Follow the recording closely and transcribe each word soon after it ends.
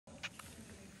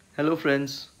Hello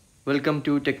friends, welcome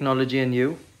to Technology and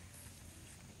You.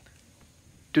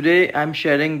 Today I'm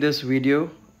sharing this video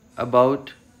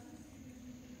about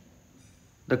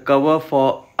the cover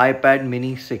for iPad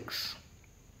mini 6.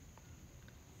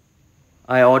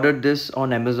 I ordered this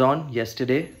on Amazon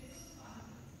yesterday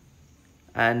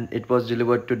and it was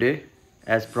delivered today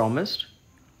as promised,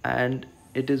 and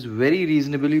it is very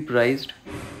reasonably priced.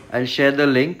 I'll share the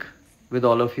link with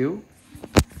all of you.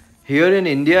 Here in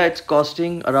India it's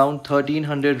costing around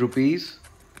 1300 rupees.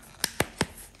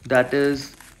 That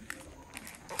is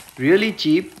really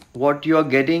cheap. What you are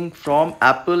getting from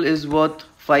Apple is worth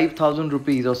 5000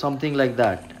 rupees or something like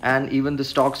that, and even the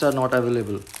stocks are not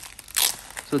available.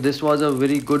 So this was a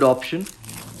very good option.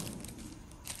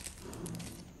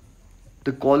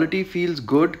 The quality feels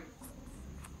good.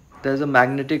 There's a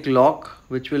magnetic lock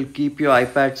which will keep your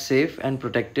iPad safe and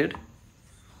protected.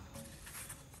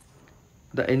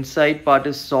 The inside part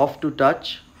is soft to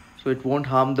touch, so it won't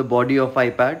harm the body of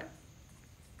iPad.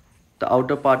 The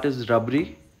outer part is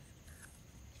rubbery,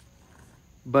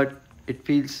 but it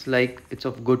feels like it's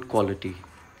of good quality.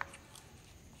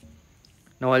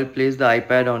 Now I'll place the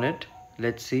iPad on it.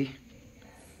 Let's see.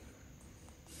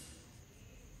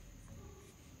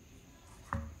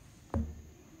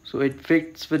 So it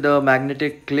fits with a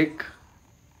magnetic click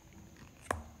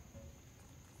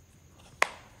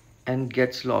and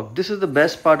gets locked. This is the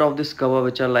best part of this cover,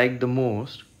 which I like the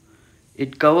most.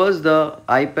 It covers the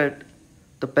iPad,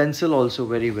 the pencil also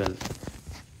very well.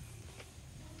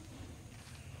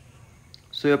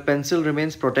 So your pencil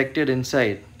remains protected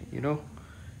inside. You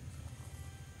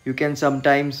can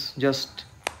sometimes just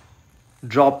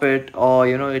drop it, or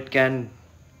it can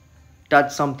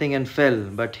touch something and fell,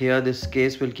 but here this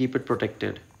case will keep it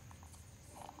protected.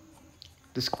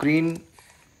 The screen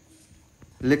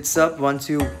lights up once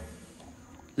you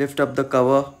lift up the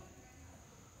cover.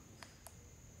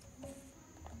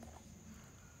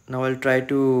 Now I'll try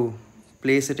to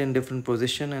place it in different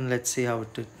position and let's see how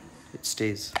it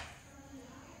stays.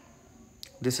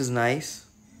 This is nice.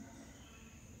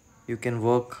 You can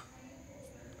work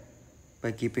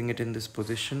by keeping it in this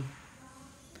position.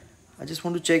 I just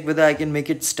want to check whether I can make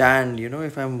it stand,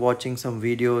 if I'm watching some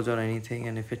videos or anything,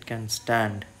 and if it can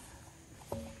stand.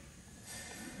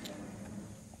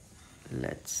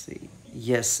 Let's see.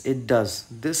 Yes, it does.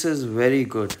 This is very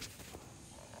good.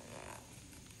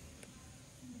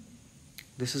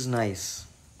 This is nice.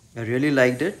 I really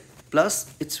liked it.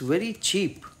 Plus, it's very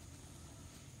cheap.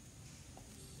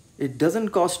 It doesn't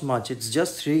cost much. It's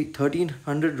just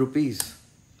 1300 rupees.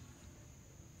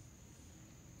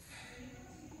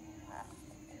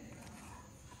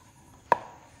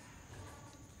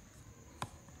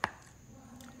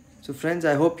 So friends,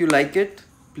 I hope you like it.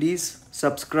 Please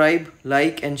subscribe,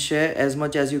 like and share as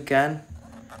much as you can.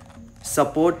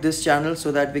 Support this channel so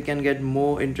that we can get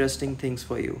more interesting things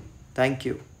for you. Thank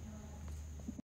you.